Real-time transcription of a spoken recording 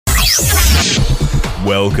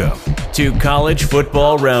Welcome to College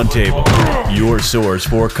Football Roundtable, your source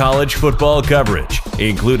for college football coverage,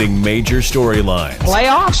 including major storylines,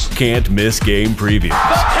 playoffs, can't miss game previews,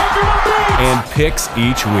 and picks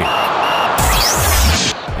each week.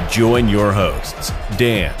 Join your hosts,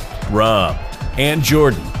 Dan, Rob, and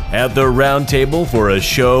Jordan at the Roundtable for a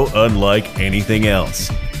show unlike anything else.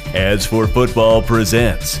 As for Football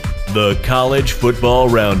presents the College Football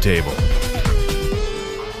Roundtable.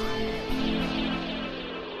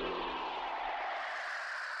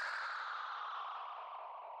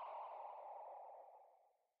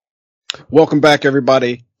 Welcome back,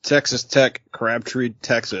 everybody. Texas Tech, Crabtree,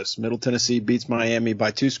 Texas. Middle Tennessee beats Miami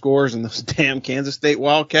by 2 scores, and those damn Kansas State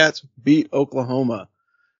Wildcats beat Oklahoma.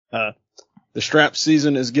 The strap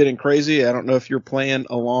season is getting crazy. I don't know if you're playing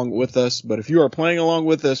along with us, but if you are playing along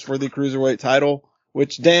with us for the Cruiserweight title,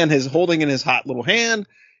 which Dan is holding in his hot little hand,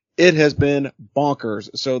 it has been bonkers.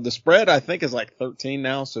 So the spread, I think, is like 13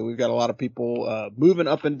 now. So we've got a lot of people moving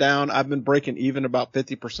up and down. I've been breaking even about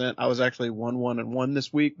 50%. I was actually 1-1-1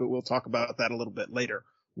 this week, but we'll talk about that a little bit later.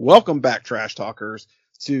 Welcome back, Trash Talkers,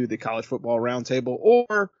 to the College Football Roundtable,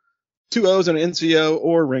 or 2 O's and an NCO,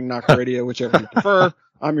 or Ring Knock Radio, whichever you prefer.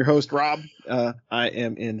 I'm your host, Rob. I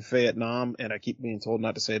am in Vietnam, and I keep being told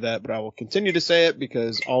not to say that, but I will continue to say it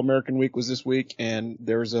because All-American Week was this week, and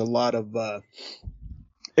there's a lot of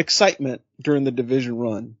excitement during the division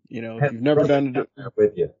run. You know, if you've never done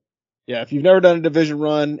if you've never done a division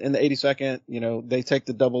run in the 82nd, you know, they take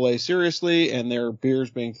the AA seriously, and there are beers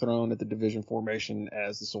being thrown at the division formation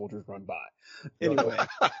as the soldiers run by. Anyway,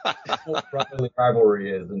 what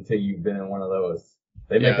rivalry is until you've been in one of those.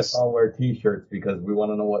 They make us all wear T-shirts because we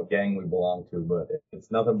want to know what gang we belong to, but it's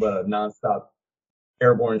nothing but a nonstop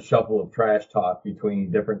airborne shuffle of trash talk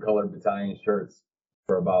between different colored battalion shirts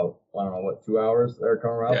for about, I don't know, what, 2 hours they're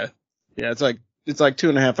coming around? Yeah, it's like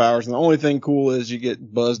 2.5 hours, and the only thing cool is you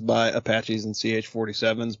get buzzed by Apaches and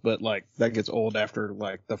CH-47s, but like that gets old after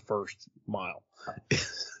like the first mile.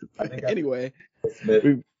 Anyway,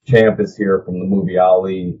 Champ is here from the movie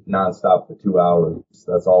Ali, nonstop for 2 hours.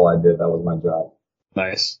 That's all I did. That was my job.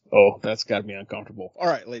 Nice. Oh, that's got to be uncomfortable. All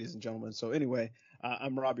right, ladies and gentlemen. So anyway,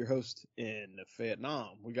 I'm Rob, your host in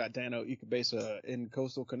Vietnam. We got Dano Ikebesa in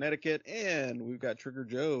coastal Connecticut, and we've got Trigger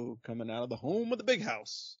Joe coming out of the home of the big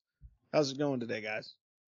house. How's it going today, guys?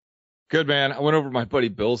 Good, man. I went over to my buddy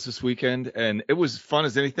Bill's this weekend, and it was fun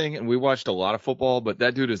as anything, and we watched a lot of football, but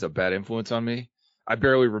that dude is a bad influence on me. I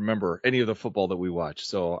barely remember any of the football that we watched,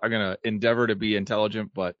 so I'm going to endeavor to be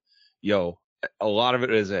intelligent, but, a lot of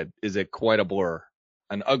it is quite a blur,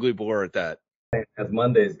 an ugly blur at that. As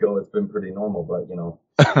Mondays go, it's been pretty normal, but,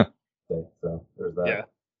 so there's that. Yeah.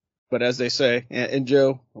 But as they say, and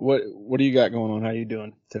Joe, what do you got going on? How you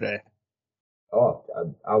doing today? Oh,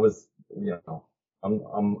 I was,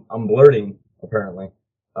 I'm blurting apparently.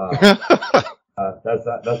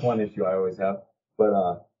 That's one issue I always have.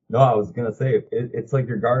 But no, I was gonna say it's like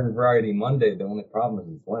your garden variety Monday. The only problem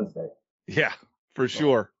is it's Wednesday. Yeah, for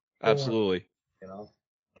sure, absolutely.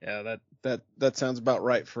 Yeah, that sounds about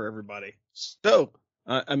right for everybody. So,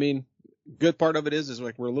 I mean, good part of it is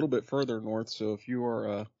like we're a little bit further north. So if you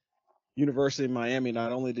are University of Miami,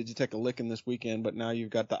 not only did you take a licking this weekend, but now you've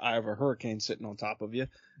got the eye of a hurricane sitting on top of you.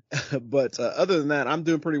 But other than that, I'm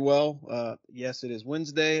doing pretty well. Yes, it is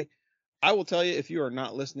Wednesday. I will tell you, if you are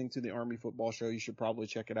not listening to the Army Football Show, you should probably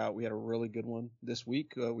check it out. We had a really good one this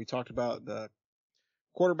week. We talked about the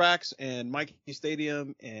quarterbacks and Mikey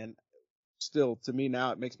Stadium, and still, to me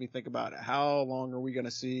now, it makes me think about how long are we going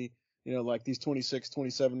to see, like these 26,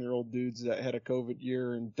 27-year-old dudes that had a COVID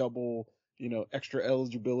year and double extra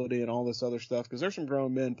eligibility and all this other stuff, because there's some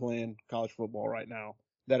grown men playing college football right now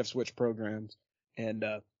that have switched programs, and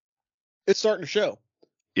it's starting to show.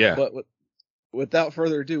 Yeah. But without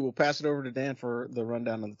further ado, we'll pass it over to Dan for the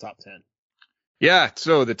rundown of the top 10. Yeah,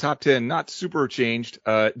 so the top 10, not super changed.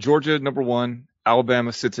 Georgia, number 1.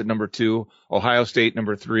 Alabama sits at number 2. Ohio State,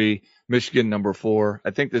 number 3. Michigan, number 4. I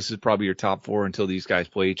think this is probably your top 4 until these guys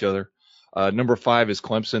play each other. Number 5 is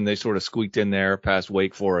Clemson. They sort of squeaked in there past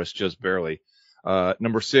Wake Forest just barely.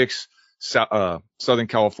 Number 6, Southern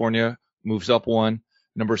California moves up 1.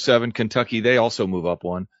 Number 7, Kentucky. They also move up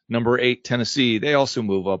 1. Number 8, Tennessee. They also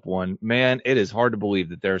move up 1. Man, it is hard to believe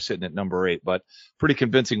that they're sitting at number 8, but pretty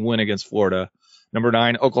convincing win against Florida. Number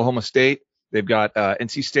 9, Oklahoma State. They've got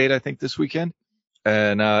NC State, I think, this weekend.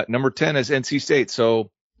 And number 10 is NC State.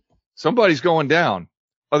 So somebody's going down.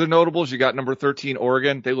 Other notables, you got number 13,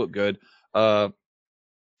 Oregon. They look good.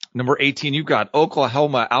 Number 18, you've got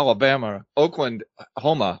Oklahoma, Alabama,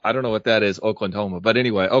 Oklahoma. I don't know what that is, Oklahoma. But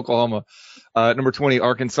anyway, Oklahoma. Number 20,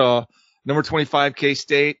 Arkansas. Number 25,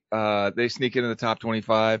 K-State. They sneak into the top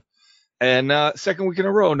 25. And second week in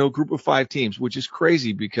a row, no group of 5 teams, which is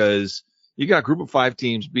crazy because you got group of 5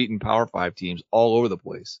 teams beating Power 5 teams all over the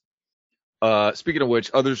place. Speaking of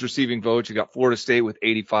which, others receiving votes, you got Florida State with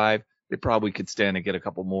 85. They probably could stand and get a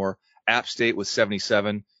couple more. App State with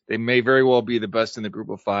 77. They may very well be the best in the group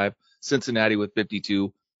of 5. Cincinnati with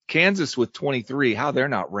 52. Kansas with 23. How they're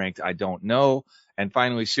not ranked, I don't know. And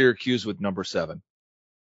finally, Syracuse with number 7.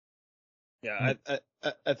 Yeah,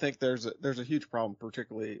 I think there's a huge problem,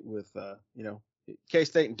 particularly with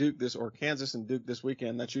K-State and Duke or Kansas and Duke this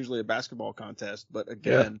weekend. That's usually a basketball contest, but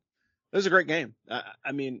again, it was a great game.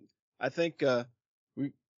 I mean, I think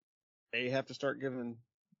they have to start giving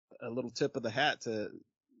a little tip of the hat to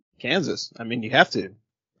Kansas. I mean, you have to.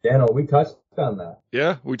 Dano, we touched on that.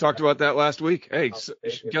 Yeah, we talked about that last week. Hey,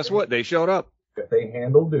 guess what? They showed up. If they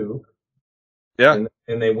handle Duke, yeah,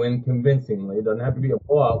 and they win convincingly, it doesn't have to be a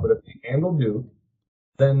blowout, but if they handle Duke,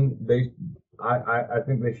 then I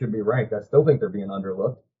think they should be ranked. I still think they're being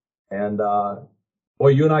underlooked. And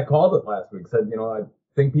you and I called it last week. Said, I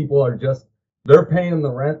think people are they're paying the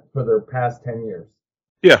rent for their past 10 years.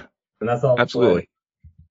 Yeah, and that's all. Absolutely.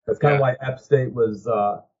 That's kind of why App State was,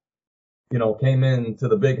 came into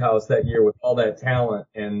the big house that year with all that talent,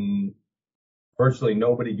 and virtually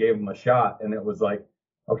nobody gave them a shot. And it was like,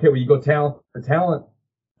 okay, well, you go talent for talent.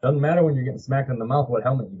 Doesn't matter when you're getting smacked in the mouth what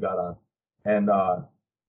helmet you got on. And,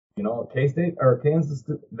 K-State or Kansas,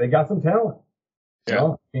 they got some talent.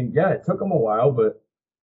 Yeah. It took them a while, but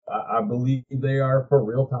I believe they are for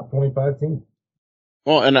real top 25 team.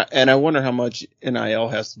 Well, and I wonder how much NIL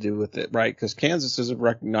has to do with it, right? Because Kansas is a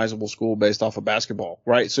recognizable school based off of basketball,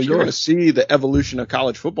 right? So you're going to see the evolution of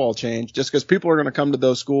college football change just because people are going to come to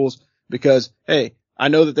those schools because, hey, I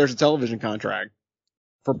know that there's a television contract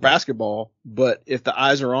for basketball, but if the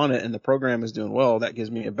eyes are on it and the program is doing well, that gives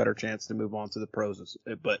me a better chance to move on to the pros.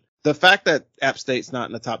 But the fact that App State's not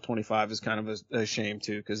in the top 25 is kind of a shame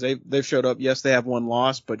too, because they've showed up. Yes, they have one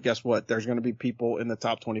loss, but guess what? There's going to be people in the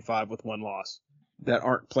top 25 with one loss that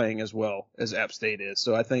aren't playing as well as App State is.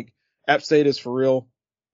 So I think App State is for real.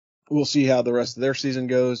 We'll see how the rest of their season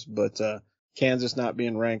goes, but Kansas not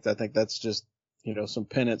being ranked, I think that's just, some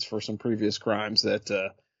penance for some previous crimes that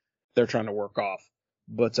they're trying to work off.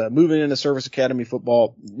 But moving into Service Academy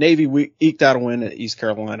football, Navy eked out a win at East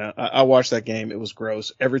Carolina. I watched that game. It was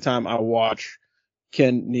gross. Every time I watch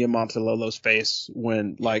Ken Niumatalolo's face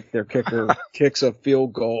when their kicker kicks a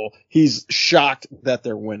field goal, he's shocked that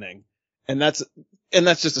they're winning. And that's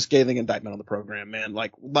just a scathing indictment on the program, man.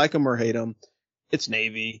 Like them or hate them, it's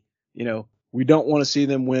Navy. We don't want to see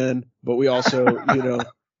them win, but we also,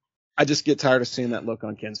 I just get tired of seeing that look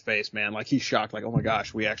on Ken's face, man. Like he's shocked, like, oh my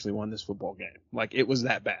gosh, we actually won this football game. Like it was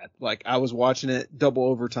that bad. Like I was watching it double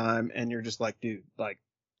overtime and you're just like, dude, like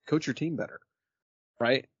coach your team better,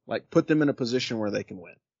 right? Like put them in a position where they can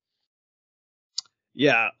win.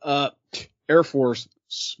 Yeah. Air Force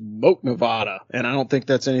smoked Nevada, and I don't think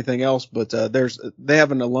that's anything else, but they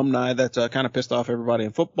have an alumni that's kind of pissed off everybody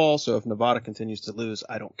in football. So if Nevada continues to lose,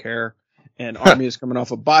 I don't care. And Army is coming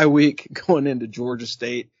off a bye week going into Georgia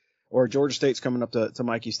State. Or Georgia State's coming up to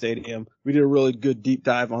Michie Stadium. We did a really good deep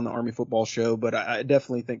dive on the Army football show, but I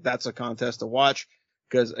definitely think that's a contest to watch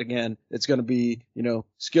because, again, it's going to be,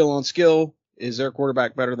 skill on skill. Is their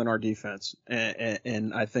quarterback better than our defense?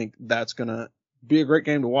 And I think that's going to be a great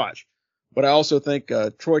game to watch. But I also think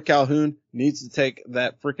Troy Calhoun needs to take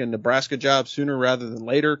that freaking Nebraska job sooner rather than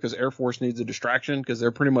later because Air Force needs a distraction because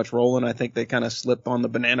they're pretty much rolling. I think they kind of slipped on the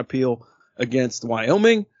banana peel against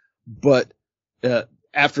Wyoming, but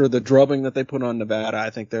after the drubbing that they put on Nevada, I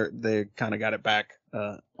think they kind of got it back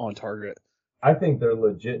on target. I think they're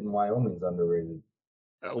legit and Wyoming's underrated.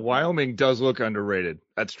 Wyoming does look underrated.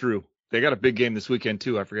 That's true. They got a big game this weekend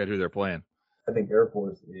too. I forget who they're playing. I think Air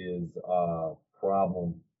Force is a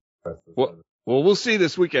problem. Well, we'll see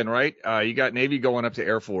this weekend, right? You got Navy going up to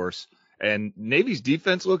Air Force, and Navy's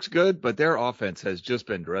defense looks good, but their offense has just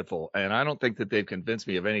been dreadful. And I don't think that they've convinced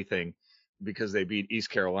me of anything because they beat East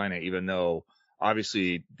Carolina, even though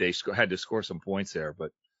obviously they had to score some points there.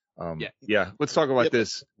 But let's talk about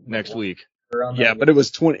this next week. Yeah, but it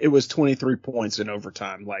was 23 points in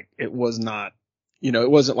overtime. Like it was not,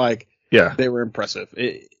 it wasn't like they were impressive.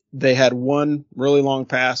 They had one really long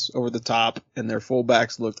pass over the top, and their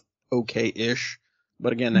fullbacks looked okay-ish.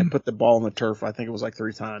 But again, they put the ball on the turf. I think it was like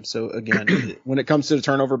 3 times. So again, when it comes to the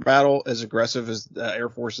turnover battle, as aggressive as Air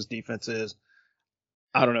Force's defense is,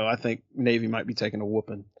 I don't know. I think Navy might be taking a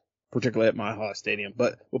whooping, particularly at Mile High Stadium.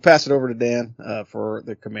 But we'll pass it over to Dan for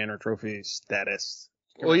the Commander Trophy status.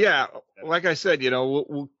 Well, yeah, like I said,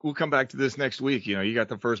 we'll come back to this next week. You got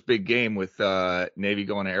the first big game with Navy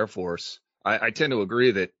going to Air Force. I tend to agree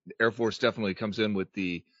that Air Force definitely comes in with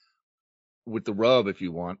the with the rub if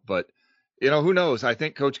you want, but who knows? I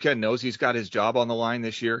think Coach Ken knows he's got his job on the line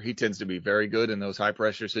this year. He tends to be very good in those high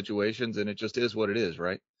pressure situations, and it just is what it is,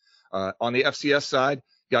 right? On the FCS side,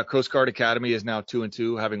 you got Coast Guard Academy is now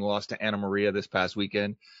 2-2, having lost to Anna Maria this past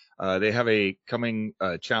weekend. They have a coming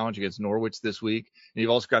challenge against Norwich this week. And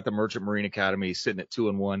you've also got the Merchant Marine Academy sitting at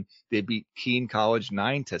 2-1. They beat Keene College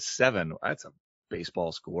 9-7. That's a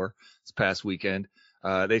baseball score this past weekend.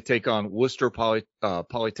 They take on Worcester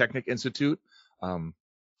Polytechnic Institute.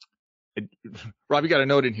 Rob, you got a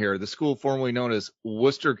note in here. The school formerly known as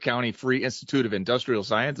Worcester County Free Institute of Industrial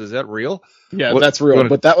Science. Is that real? Yeah, that's real.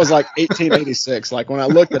 But that was like 1886. Like when I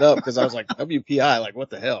looked it up, because I was like, WPI, like what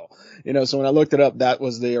the hell? So when I looked it up, that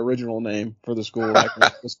was the original name for the school, like when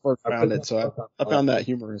it was first founded. So I found that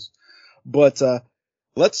humorous. But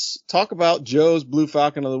let's talk about Joe's Blue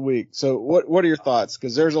Falcon of the week. So what are your thoughts?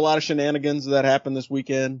 Because there's a lot of shenanigans that happened this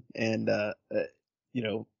weekend, and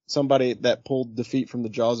somebody that pulled defeat from the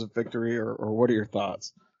jaws of victory, or what are your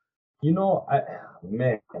thoughts? I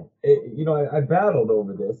battled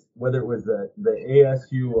over this, whether it was the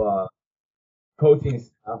ASU coaching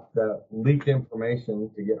staff that leaked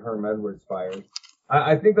information to get Herm Edwards fired.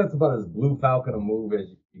 I think that's about as Blue Falcon a move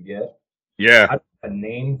as you get. Yeah. I don't have a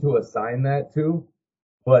name to assign that to,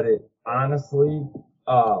 but it honestly,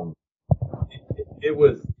 it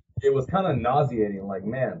was kind of nauseating. Like,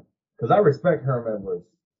 man, because I respect Herm Edwards.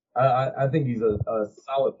 I think he's a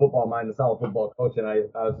solid football mind, a solid football coach, and I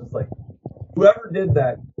was just like, whoever did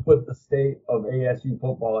that put the state of ASU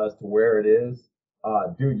football as to where it is.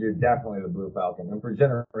 Dude, you're definitely the Blue Falcon, and for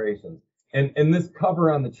generations. And this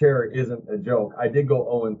cover on the chair isn't a joke. I did go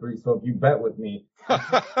 0-3, so if you bet with me, I'm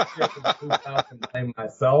the Blue Falcon blame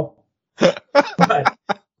myself. But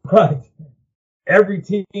every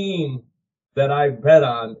team that I bet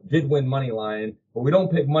on did win money line, but we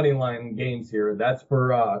don't pick money line games here. That's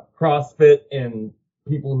for CrossFit and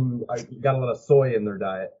people who got a lot of soy in their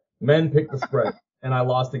diet. Men pick the spread, and I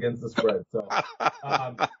lost against the spread. So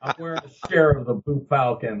I'm wearing a share of the Blue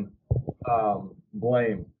Falcon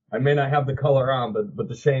blame. I may not have the color on, but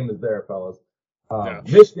the shame is there, fellas.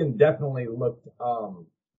 Michigan definitely looked what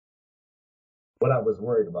I was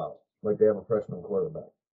worried about, like they have a freshman quarterback.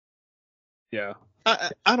 Yeah.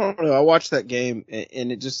 I don't know. I watched that game,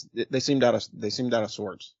 and they seemed out of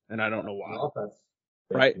sorts, and I don't know why.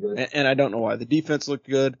 Right, and I don't know why. The defense looked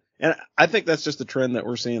good, and I think that's just the trend that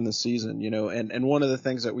we're seeing this season. And one of the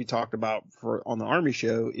things that we talked about on the Army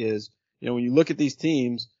show is, when you look at these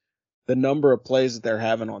teams, the number of plays that they're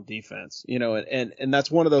having on defense. And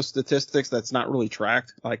that's one of those statistics that's not really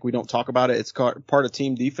tracked. Like, we don't talk about it. It's part of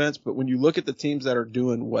team defense, but when you look at the teams that are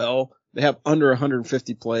doing well, they have under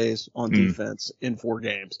 150 plays on defense in 4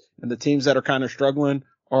 games. And the teams that are kind of struggling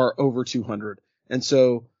are over 200. And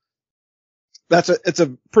so it's a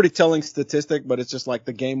pretty telling statistic, but it's just like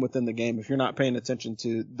the game within the game. If you're not paying attention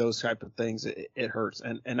to those type of things, it hurts.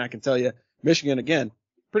 And I can tell you, Michigan, again,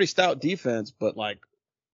 pretty stout defense, but like,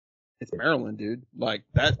 it's Maryland, dude. Like,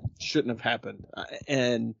 that shouldn't have happened.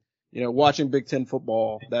 And, watching Big Ten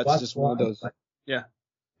football, that's just one of those. Yeah.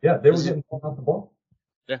 Yeah, they were getting pulled off the ball.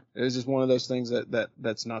 Yeah, it was just one of those things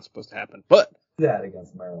that's not supposed to happen. But that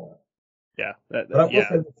against Maryland. Yeah. But I will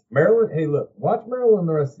say this, Maryland, hey, look, watch Maryland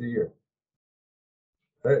the rest of the year.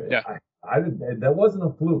 That wasn't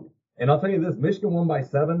a fluke. And I'll tell you this, Michigan won by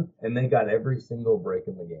 7, and they got every single break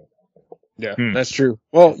in the game. Yeah, that's true.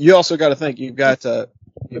 Well, you also got to think you got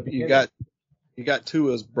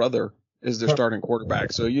Tua's brother is their starting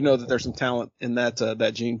quarterback, so you know that there's some talent in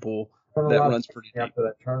that gene pool that runs pretty deep. After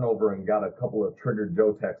that turnover, and got a couple of triggered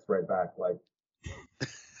Joe texts right back, like.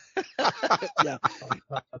 Yeah.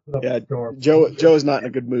 Joe is not in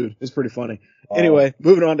a good mood. It's pretty funny. Anyway,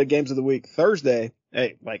 moving on to games of the week. Thursday.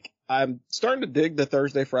 Hey, like, I'm starting to dig the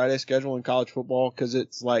Thursday, Friday schedule in college football, because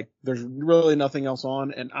it's like there's really nothing else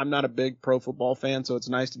on, and I'm not a big pro football fan, so it's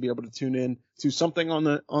nice to be able to tune in to something on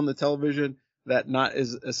the television that not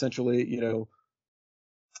is essentially,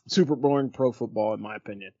 super boring pro football, in my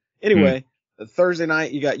opinion. Anyway, Thursday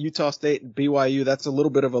night, you got Utah State and BYU. That's a little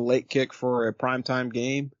bit of a late kick for a primetime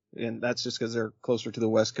game, and that's just because they're closer to the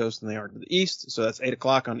West Coast than they are to the East. So that's 8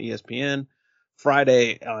 o'clock on ESPN.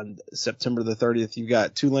 Friday on September the 30th, you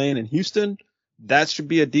got Tulane and Houston. That should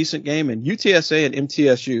be a decent game. And UTSA and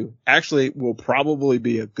MTSU actually will probably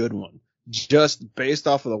be a good one, just based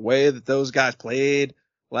off of the way that those guys played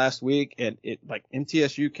last week. And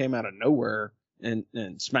MTSU came out of nowhere and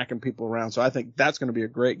smacking people around. So I think that's going to be a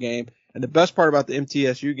great game. And the best part about the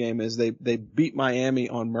MTSU game is they beat Miami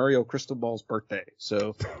on Mario Cristobal's birthday.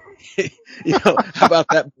 So, how about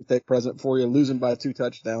that birthday present for you, losing by 2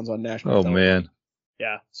 touchdowns on national television? Man.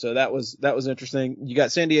 Yeah. So that was interesting. You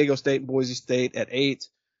got San Diego State and Boise State at 8.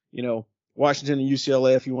 You know, Washington and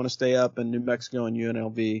UCLA if you want to stay up, and New Mexico and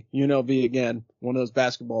UNLV. UNLV again, one of those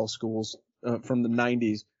basketball schools from the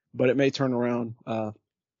 90s, but it may turn around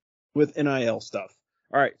with NIL stuff.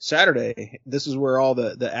 All right, Saturday, this is where all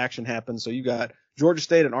the action happens. So you got Georgia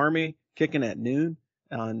State and Army kicking at noon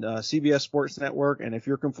on CBS Sports Network, and if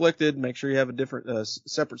you're conflicted, make sure you have a different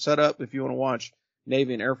separate setup if you want to watch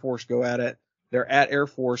Navy and Air Force go at it. They're at Air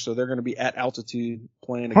Force, so they're going to be at altitude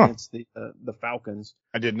playing against the Falcons.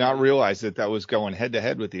 I did not realize that was going head to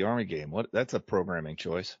head with the Army game. That's a programming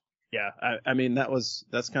choice. Yeah, I mean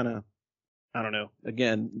that's kind of, I don't know.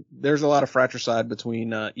 Again, there's a lot of fratricide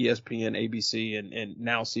between ESPN, ABC, and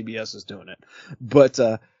now CBS is doing it. But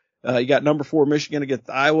you got number 4 Michigan against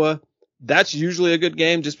Iowa. That's usually a good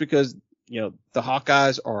game just because the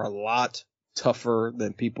Hawkeyes are a lot tougher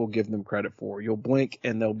than people give them credit for. You'll blink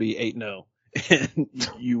and they'll be 8-0. And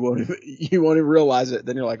you won't even realize it.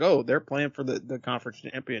 Then you're like, oh, they're playing for the conference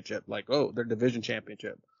championship. Like, oh, their division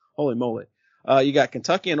championship. Holy moly. You got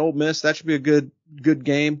Kentucky and Ole Miss. That should be a good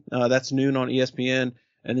game. That's noon on ESPN.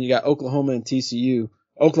 And then you got Oklahoma and TCU.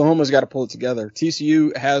 Oklahoma's got to pull it together.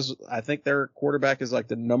 TCU has, I think their quarterback is like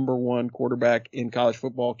the number 1 quarterback in college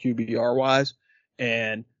football QBR wise.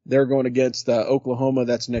 And they're going against Oklahoma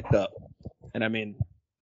that's nicked up. And I mean,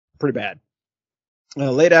 pretty bad.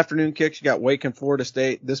 Late afternoon kicks, you got Wake and Florida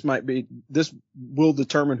State. This will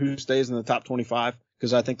determine who stays in the top 25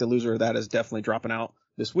 because I think the loser of that is definitely dropping out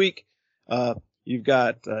this week. You've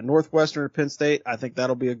got Northwestern and Penn State. I think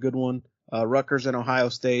that'll be a good one. Rutgers and Ohio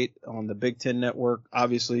State on the Big Ten Network.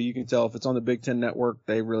 Obviously, you can tell if it's on the Big Ten Network,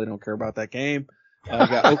 they really don't care about that game. You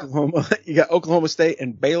got Oklahoma State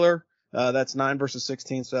and Baylor. That's 9 versus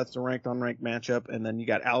 16, so that's the ranked on ranked matchup. And then you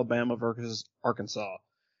got Alabama versus Arkansas.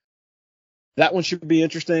 That one should be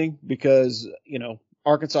interesting because,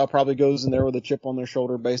 Arkansas probably goes in there with a chip on their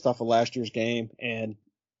shoulder based off of last year's game. And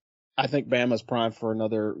I think Bama's primed for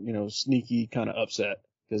another, sneaky kind of upset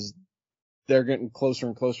because they're getting closer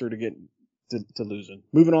and closer to getting to losing.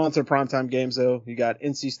 Moving on to the primetime games, though, you got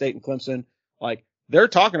NC State and Clemson. Like, they're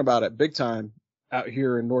talking about it big time out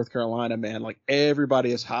here in North Carolina, man. Like,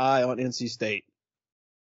 everybody is high on NC State.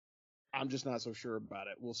 I'm just not so sure about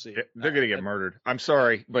it. We'll see. They're going to get murdered. I'm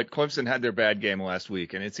sorry, but Clemson had their bad game last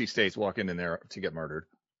week, and NC State's walking in there to get murdered.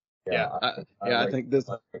 I think this.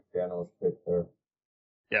 Daniel's pick there.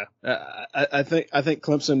 Yeah, I think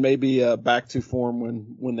Clemson may be back to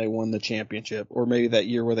form when they won the championship, or maybe that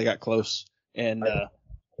year where they got close and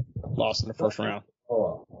lost in the first round.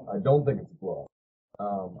 Oh, I don't think it's a blowout.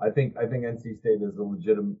 I think NC State is a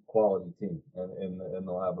legitimate quality team, and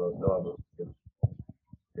they'll have a good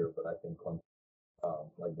here, but I think Clemson,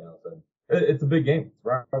 like Dan said, it's a big game. It's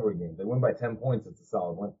a rivalry game. They win by 10 points. It's a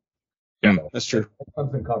solid win. Yeah, so, that's true.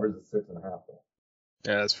 Clemson covers at 6.5.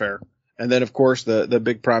 Yeah, that's fair. And then, of course, the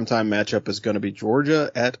big primetime matchup is going to be Georgia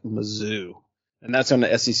at Mizzou. And that's on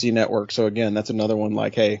the SEC network. So, again, that's another one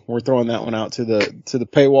like, hey, we're throwing that one out to the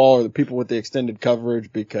paywall or the people with the extended coverage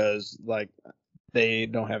because, like, they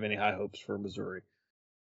don't have any high hopes for Missouri.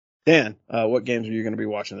 Dan, what games are you going to be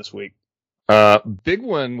watching this week? Big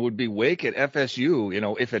one would be Wake at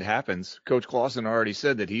FSU, if it happens. Coach Clausen already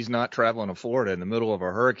said that he's not traveling to Florida in the middle of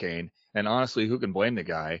a hurricane. And honestly, who can blame the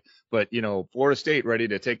guy? But, Florida State ready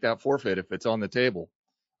to take that forfeit if it's on the table.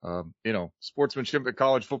 Sportsmanship at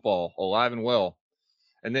college football, alive and well.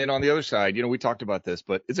 And then on the other side, we talked about this,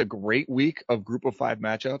 but it's a great week of group of 5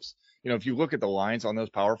 matchups. If you look at the lines on those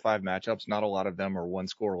Power 5 matchups, not a lot of them are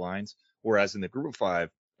 1-score lines. Whereas in the group of 5,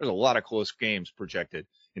 there's a lot of close games projected.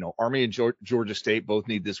 Army and Georgia State both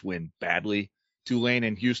need this win badly. Tulane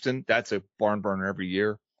and Houston, that's a barn burner every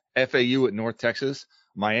year. FAU at North Texas.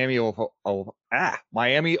 Miami,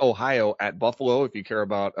 Ohio at Buffalo, if you care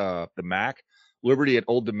about the MAC. Liberty at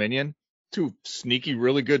Old Dominion. 2 sneaky,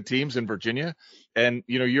 really good teams in Virginia. And,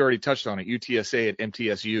 you already touched on it. UTSA at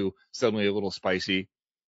MTSU, suddenly a little spicy.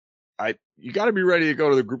 You got to be ready to go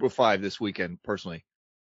to the group of 5 this weekend, personally.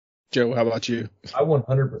 Joe, how about you? I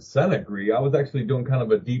 100% agree. I was actually doing kind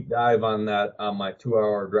of a deep dive on that on my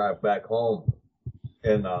 2-hour drive back home.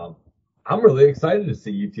 And I'm really excited to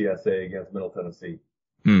see UTSA against Middle Tennessee.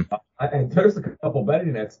 There's a couple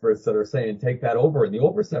betting experts that are saying take that over, and the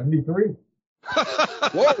over 73.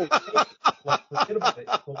 Whoa! Forget about it.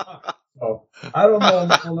 So I don't know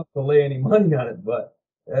enough to lay any money on it, but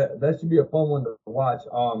that should be a fun one to watch.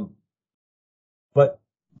 But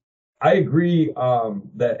I agree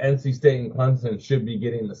that NC State and Clemson should be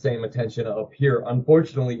getting the same attention up here.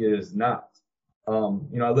 Unfortunately, it is not. I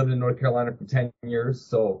lived in North Carolina for 10 years,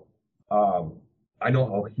 so I know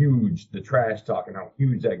how huge the trash talk and how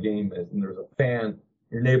huge that game is. And there's a fan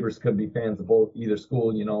your neighbors could be fans of both either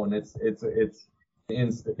school, you know, and it's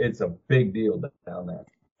a big deal down there.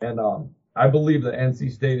 And I believe that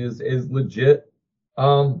NC State is legit.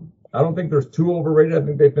 I don't think there's too overrated. I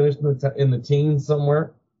think they finished in the teens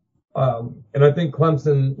somewhere. And I think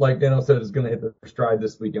Clemson, like Daniel said, is going to hit their stride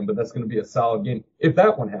this weekend, but that's going to be a solid game if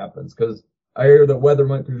that one happens, because I hear the weather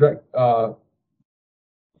might project,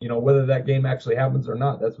 you know, whether that game actually happens or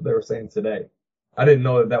not. That's what they were saying today. I didn't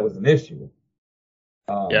know that was an issue.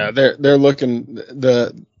 Yeah, they're looking.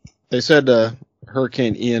 They said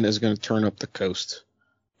Hurricane Ian is going to turn up the coast.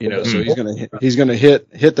 You know, so he's gonna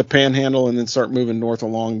hit the Panhandle and then start moving north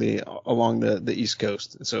along the East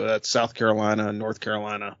Coast. So that's South Carolina, North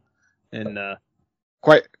Carolina, and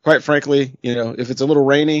quite frankly, you know, if it's a little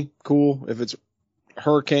rainy, cool. If it's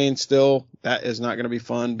hurricane still, that is not going to be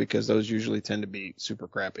fun because those usually tend to be super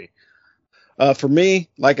crappy. For me,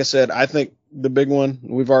 like I said, I think the big one,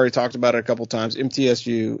 we've already talked about it a couple times,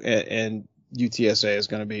 MTSU and UTSA is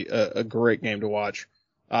going to be a great game to watch.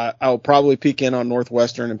 I'll probably peek in on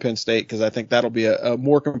Northwestern and Penn State because I think that'll be a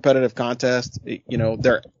more competitive contest. You know,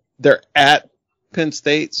 they're at Penn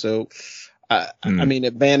State, so I mean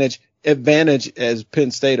advantage as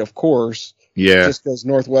Penn State, of course. Yeah. Just because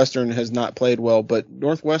Northwestern has not played well, but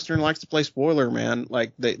Northwestern likes to play spoiler, man.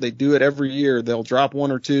 Like they do it every year. They'll drop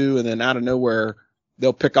one or two, and then out of nowhere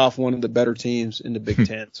they'll pick off one of the better teams in the Big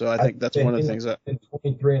Ten. So I think that's one of the things that.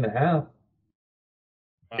 23.5.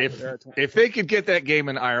 If they could get that game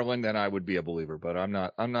in Ireland, then I would be a believer. But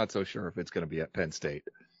I'm not so sure if it's going to be at Penn State.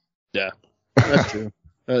 Yeah, that's true.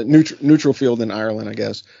 Neutral field in Ireland, I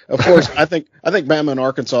guess. Of course, I think Bama and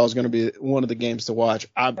Arkansas is going to be one of the games to watch.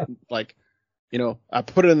 I'm like, you know, I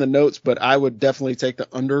put it in the notes, but I would definitely take the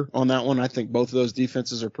under on that one. I think both of those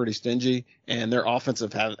defenses are pretty stingy, and their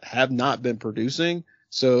offensive have not been producing.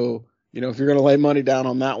 So, you know, if you're going to lay money down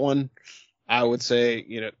on that one, I would say,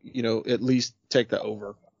 you know, at least take the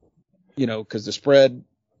over, you know, because the spread,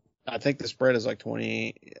 I think the spread is like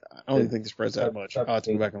 20. I don't even think the spread's that much. I'll have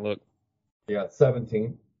to go back and look. Yeah,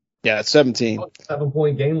 17. Yeah, it's 17.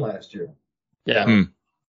 7-point game last year. Yeah.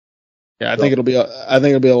 Yeah, I think it'll be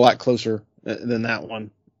a lot closer than that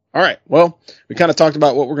one. All right. Well, we kind of talked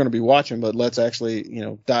about what we're going to be watching, but let's actually, you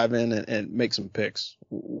know, dive in and make some picks.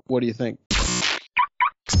 What do you think?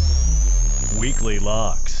 Weekly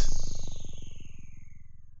locks.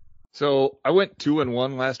 So I went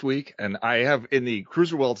 2-1 last week, and I have in the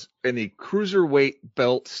cruiserweight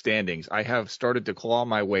belt standings, I have started to claw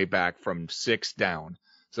my way back from 6 down.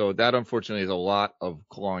 So that unfortunately is a lot of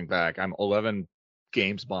clawing back. I'm 11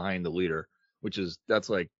 games behind the leader, that's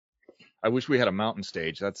like, I wish we had a mountain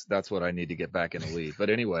stage. That's what I need to get back in the lead. But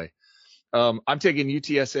anyway, I'm taking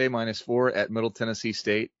UTSA -4 at Middle Tennessee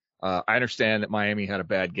State. I understand that Miami had a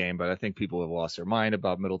bad game, but I think people have lost their mind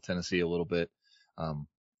about Middle Tennessee a little bit.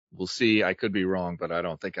 We'll see. I could be wrong, but I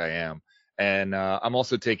don't think I am. And I'm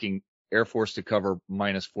also taking Air Force to cover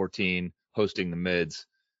 -14, hosting the Mids.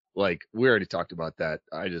 Like, we already talked about that.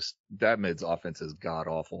 That Mids offense is god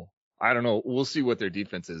awful. I don't know. We'll see what their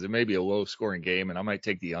defense is. It may be a low scoring game, and I might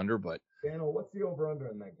take the under, but Daniel, what's the over under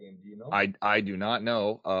in that game? Do you know? I do not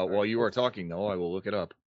know. While you are talking, though, I will look it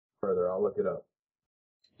up. Further, I'll look it up.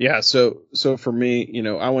 Yeah. So for me, you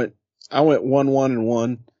know, I went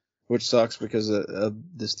 1-1-1. Which sucks because of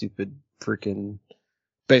the stupid freaking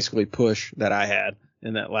basically push that I had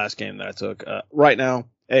in that last game that I took. Right now,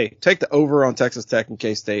 hey, take the over on Texas Tech and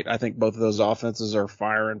K-State. I think both of those offenses are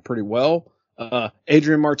firing pretty well.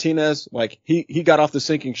 Adrian Martinez, like he got off the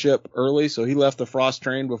sinking ship early, so he left the Frost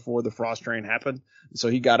train before the Frost train happened. So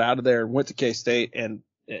he got out of there and went to K-State. And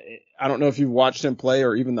I don't know if you've watched him play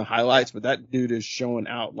or even the highlights, but that dude is showing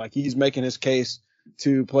out. Like he's making his case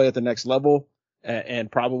to play at the next level.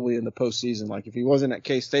 And probably in the postseason. Like if he wasn't at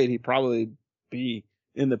K-State, he'd probably be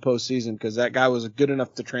in the postseason because that guy was good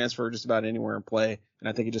enough to transfer just about anywhere and play. And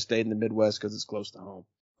I think he just stayed in the Midwest because it's close to home.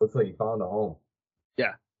 Looks like he found a home.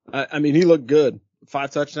 Yeah. I mean, he looked good. 5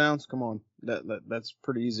 touchdowns. Come on. That's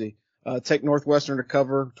pretty easy. Take Northwestern to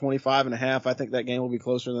cover 25.5. I think that game will be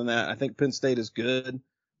closer than that. I think Penn State is good,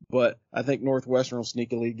 but I think Northwestern will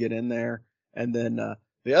sneakily get in there. And then,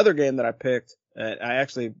 the other game that I picked, I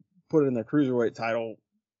actually put it in the cruiserweight title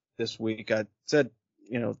this week. I said,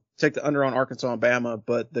 you know, take the under on Arkansas and Bama,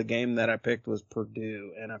 but the game that I picked was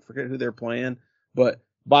Purdue, and I forget who they're playing. But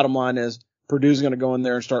bottom line is Purdue's going to go in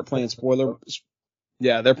there and start playing spoiler.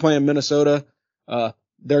 Yeah, they're playing Minnesota. They're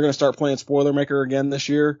going to start playing spoiler maker again this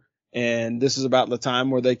year, and this is about the time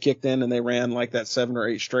where they kicked in and they ran like that 7 or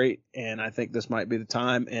 8 straight, and I think this might be the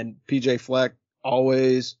time. And PJ Fleck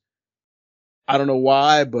always, I don't know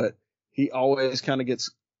why, but he always kind of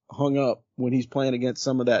gets hung up when he's playing against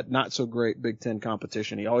some of that not so great Big Ten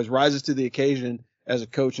competition. He always rises to the occasion as a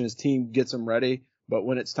coach and his team gets him ready. But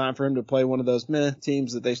when it's time for him to play one of those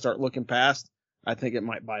teams that they start looking past, I think it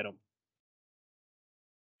might bite him.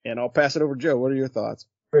 And I'll pass it over to Joe. What are your thoughts?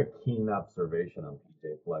 Very keen observation on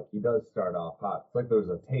PJ Fleck. He does start off hot. It's like there's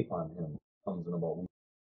a tape on him. Comes in about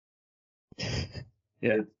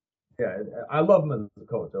Yeah. I love him as a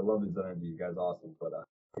coach. I love his energy. You guys are awesome. But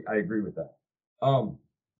I agree with that. I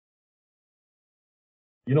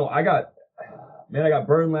got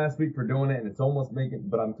burned last week for doing it, and it's almost making.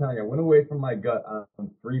 But I'm telling you, I went away from my gut on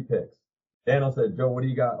 3 picks. Daniel said, "Joe, what do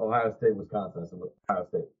you got? Ohio State, Wisconsin." I said, "Ohio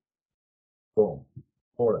State." Boom.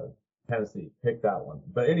 Florida, Tennessee. Pick that one.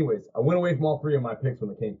 But anyways, I went away from all 3 of my picks when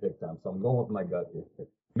it came pick time, so I'm going with my gut here.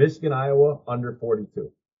 Michigan, Iowa, under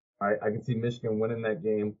 42. All right, I can see Michigan winning that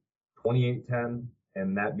game 28-10,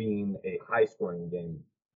 and that being a high-scoring game.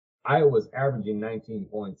 Iowa's averaging 19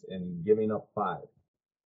 points and giving up 5.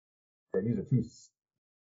 Okay, these are 2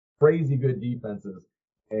 crazy good defenses,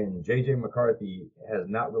 and J.J. McCarthy has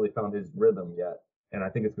not really found his rhythm yet, and I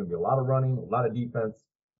think it's going to be a lot of running, a lot of defense.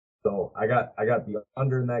 So I got the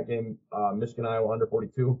under in that game, Michigan, Iowa, under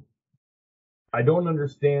 42. I don't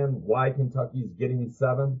understand why Kentucky's getting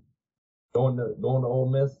 7 going to Ole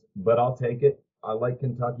Miss, but I'll take it. I like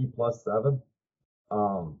Kentucky plus 7.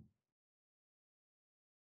 I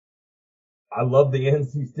love the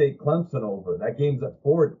NC State Clemson over. That game's at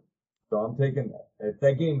 40. So I'm taking that. If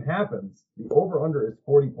that game happens, the over-under is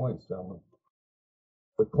 40 points, gentlemen,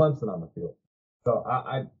 with Clemson on the field. So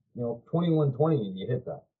I 21-20 and you hit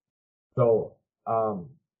that. So I'm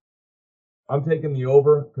taking the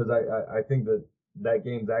over because I think that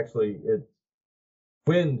game's actually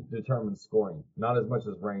wind determines scoring, not as much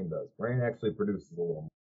as rain does. Rain actually produces a little more.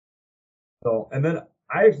 So, and then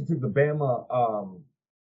I actually took the Bama.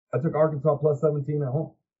 I took Arkansas plus 17 at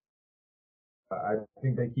home. I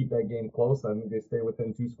think they keep that game close. I think they stay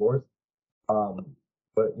within 2 scores. But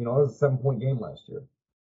it was a 7-point game last year.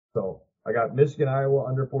 So I got Michigan, Iowa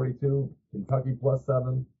under 42, Kentucky plus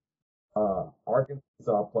 7,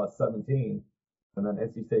 Arkansas plus 17, and then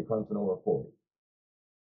NC State Clemson over 40.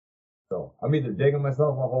 So I'm either digging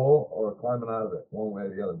myself a hole or climbing out of it, one way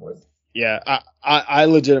or the other, boys. Yeah, I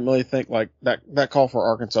legitimately think like that call for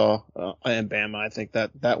Arkansas and Bama. I think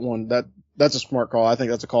that's a smart call. I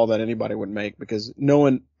think that's a call that anybody would make because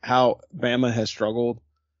knowing how Bama has struggled,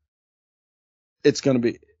 it's going to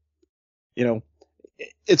be,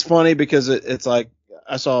 it's funny because it's like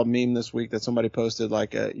I saw a meme this week that somebody posted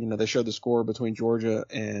like they showed the score between Georgia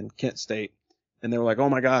and Kent State, and they were like, oh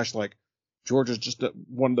my gosh, like Georgia's just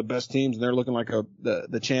one of the best teams, and they're looking like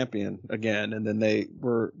the champion again. And then they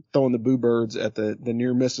were throwing the boo birds at the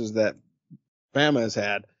near misses that Bama has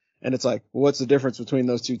had. And it's like, well, what's the difference between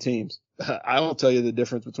those 2 teams? I'll tell you the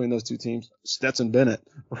difference between those 2 teams. Stetson Bennett,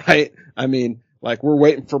 right? I mean, like we're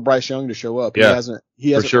waiting for Bryce Young to show up. Yeah, he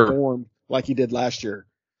hasn't sure. performed like he did last year.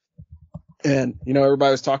 And,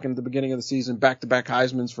 everybody was talking at the beginning of the season, back-to-back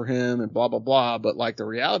Heismans for him and blah, blah, blah. But like the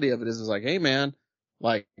reality of it is like, hey man,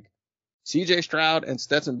 like, CJ Stroud and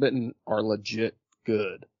Stetson Bennett are legit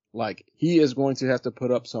good. Like he is going to have to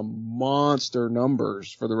put up some monster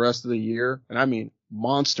numbers for the rest of the year. And I mean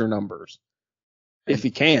monster numbers if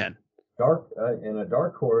he can. In a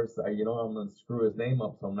dark horse, I'm going to screw his name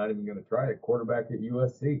up, so I'm not even going to try it. Quarterback at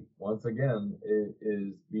USC, once again,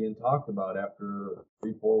 is being talked about after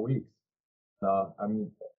 3-4 weeks.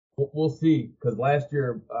 We'll see. Cause last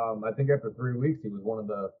year, I think after 3 weeks, he was one of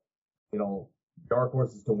the, dark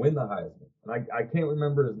horses to win the Heisman. And I can't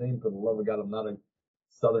remember his name for the love of God. I'm not a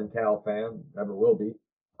Southern Cal fan, never will be.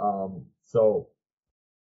 But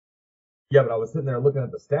I was sitting there looking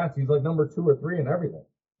at the stats. He's like number 2 or 3 in everything.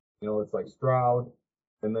 It's like Stroud,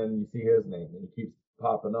 and then you see his name, and he keeps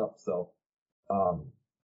popping up. So,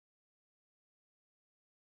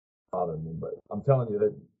 bothering me, but I'm telling you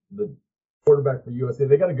that the quarterback for USA,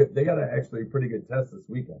 they got actually a pretty good test this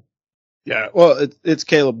weekend. Yeah, well, it's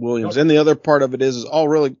Caleb Williams. And the other part of it is all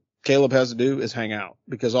really Caleb has to do is hang out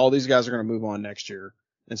because all these guys are going to move on next year.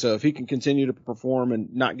 And so if he can continue to perform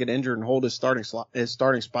and not get injured and hold his starting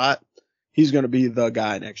spot, he's going to be the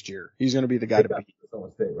guy next year. He's going to be the guy to beat.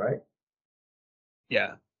 Someone State, right?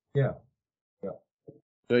 Yeah. Yeah.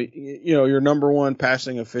 So, your number 1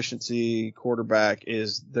 passing efficiency quarterback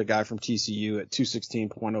is the guy from TCU at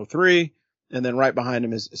 216.03. And then right behind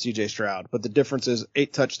him is CJ Stroud. But the difference is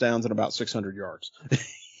 8 touchdowns and about 600 yards.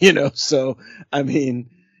 So, I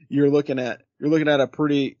mean, you're looking at a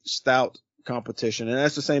pretty stout competition. And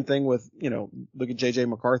that's the same thing with, look at J.J.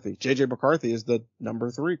 McCarthy. J.J. McCarthy is the number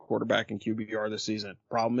 3 quarterback in QBR this season.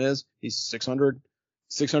 Problem is he's 600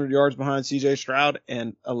 600 yards behind CJ Stroud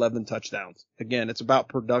and 11 touchdowns. Again, it's about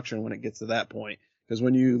production when it gets to that point. Because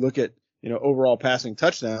when you look at, overall passing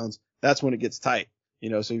touchdowns, that's when it gets tight.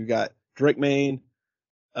 So you've got Drake Maye,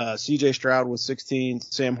 CJ Stroud with 16,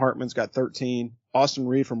 Sam Hartman's got 13, Austin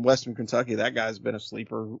Reed from Western Kentucky. That guy's been a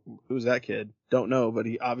sleeper. Who's that kid? Don't know, but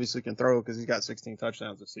he obviously can throw because he's got 16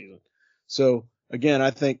 touchdowns this season. So again,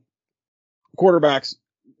 I think quarterbacks,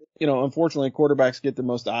 unfortunately quarterbacks get the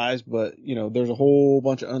most eyes, but there's a whole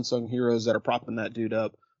bunch of unsung heroes that are propping that dude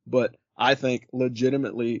up. But I think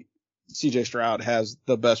legitimately CJ Stroud has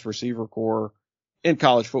the best receiver core in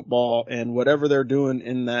college football, and whatever they're doing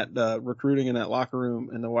in that recruiting in that locker room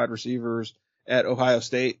and the wide receivers at Ohio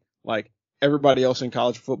State, like everybody else in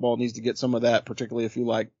college football needs to get some of that, particularly if you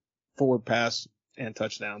like forward pass and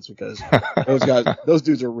touchdowns, because those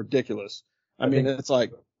dudes are ridiculous. I mean, it's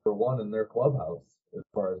like for one in their clubhouse as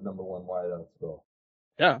far as number one wideouts go.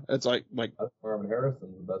 Yeah, it's like Marvin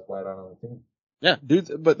Harrison's the best wideout on the team. Yeah,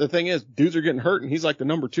 dudes. But the thing is, dudes are getting hurt, and he's like the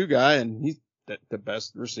number 2 guy, and he's the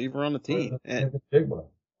best receiver on the team. And big one.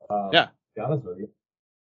 Yeah, to be honest with you.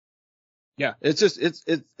 Yeah, it's just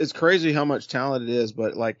it's crazy how much talent it is.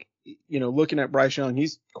 But like looking at Bryce Young,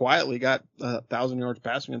 he's quietly got 1,000 yards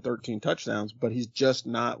passing and 13 touchdowns, but he's just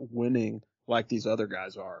not winning like these other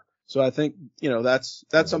guys are. So I think that's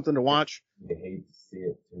something to watch. I hate to see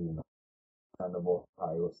it too. Kind of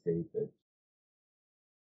Ohio State.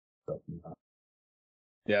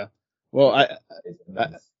 Yeah. Well,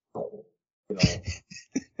 I'm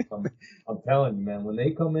telling you, man, when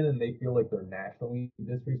they come in and they feel like they're nationally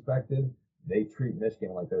disrespected, they treat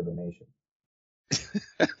Michigan like they're the nation.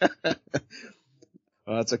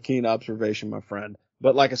 Well, that's a keen observation, my friend.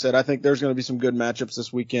 But like I said, I think there's going to be some good matchups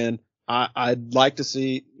this weekend. I'd like to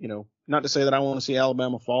see, not to say that I want to see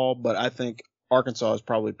Alabama fall, but I think Arkansas is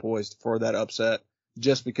probably poised for that upset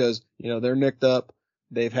just because, they're nicked up.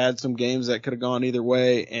 They've had some games that could have gone either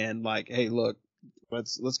way. And like, hey, look,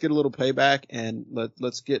 let's get a little payback and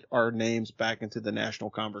let's get our names back into the national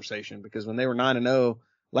conversation, because when they were 9-0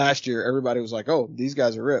 last year, everybody was like, oh, these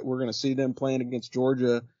guys are it. We're going to see them playing against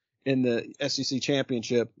Georgia in the SEC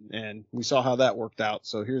championship. And we saw how that worked out.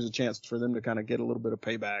 So here's a chance for them to kind of get a little bit of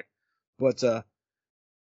payback. But,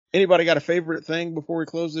 anybody got a favorite thing before we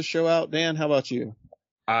close this show out? Dan, how about you?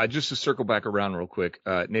 Just to circle back around real quick,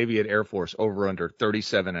 Navy at Air Force over under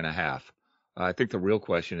 37.5. I think the real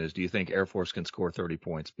question is, do you think Air Force can score 30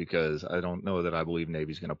 points? Because I don't know that I believe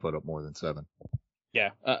Navy's going to put up more than 7.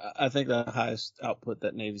 Yeah, I think the highest output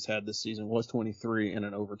that Navy's had this season was 23 in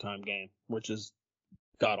an overtime game, which is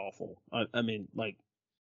god awful. I mean, like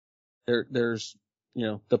there's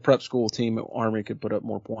the prep school team at Army could put up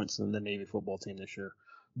more points than the Navy football team this year.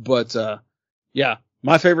 But yeah,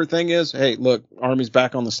 my favorite thing is, hey, look, Army's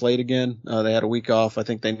back on the slate again. They had a week off. I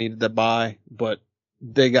think they needed that bye, but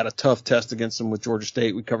they got a tough test against them with Georgia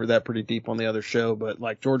State. We covered that pretty deep on the other show, but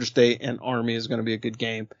like Georgia State and Army is going to be a good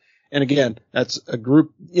game. And again, that's a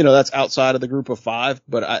group, that's outside of the group of 5.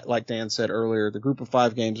 But like Dan said earlier, the group of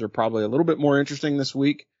 5 games are probably a little bit more interesting this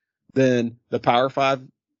week than the Power 5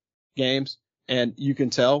 games. And you can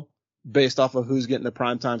tell based off of who's getting the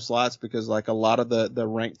primetime slots, because like a lot of the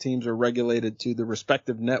ranked teams are regulated to the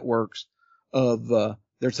respective networks of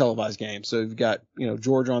their televised games. So you've got,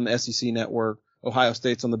 Georgia on the SEC network, Ohio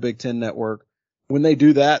State's on the Big Ten network. When they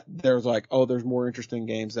do that, there's like, oh, there's more interesting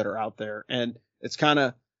games that are out there. And it's kind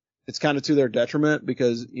of to their detriment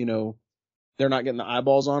because, they're not getting the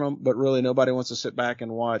eyeballs on them, but really nobody wants to sit back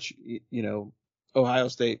and watch, Ohio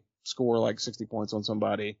State score like 60 points on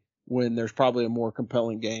somebody when there's probably a more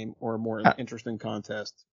compelling game or a more interesting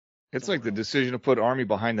contest. It's like the decision to put Army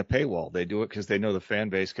behind the paywall. They do it because they know the fan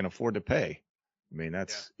base can afford to pay. I mean,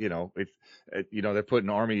 that's, they're putting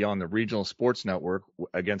Army on the regional sports network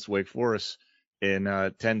against Wake Forest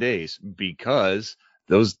in 10 days because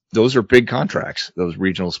those are big contracts, those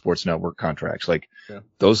regional sports network contracts. Like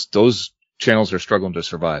those channels are struggling to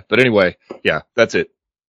survive. But anyway, yeah, that's it.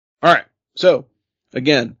 All right. So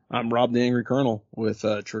again, I'm Rob the Angry Colonel with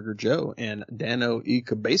Trigger Joe and Dano E.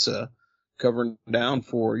 Cabeza covering down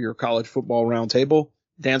for your college football roundtable.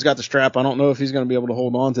 Dan's got the strap. I don't know if he's going to be able to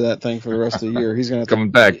hold on to that thing for the rest of the year. He's going to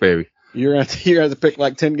coming back, baby. You're going to have to pick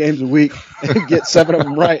like 10 games a week and get 7 of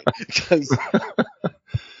them right because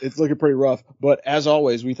it's looking pretty rough. But as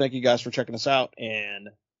always, we thank you guys for checking us out, and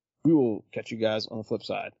we will catch you guys on the flip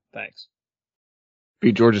side. Thanks.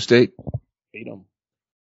 Beat Georgia State. Beat them.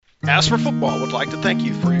 As for Football would like to thank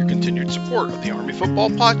you for your continued support of the Army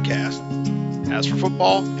Football Podcast, As for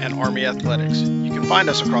Football, and Army Athletics. You can find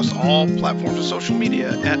us across all platforms of social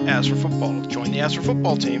media at As for Football. Join the As for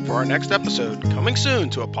Football team for our next episode, coming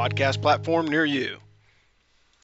soon to a podcast platform near you.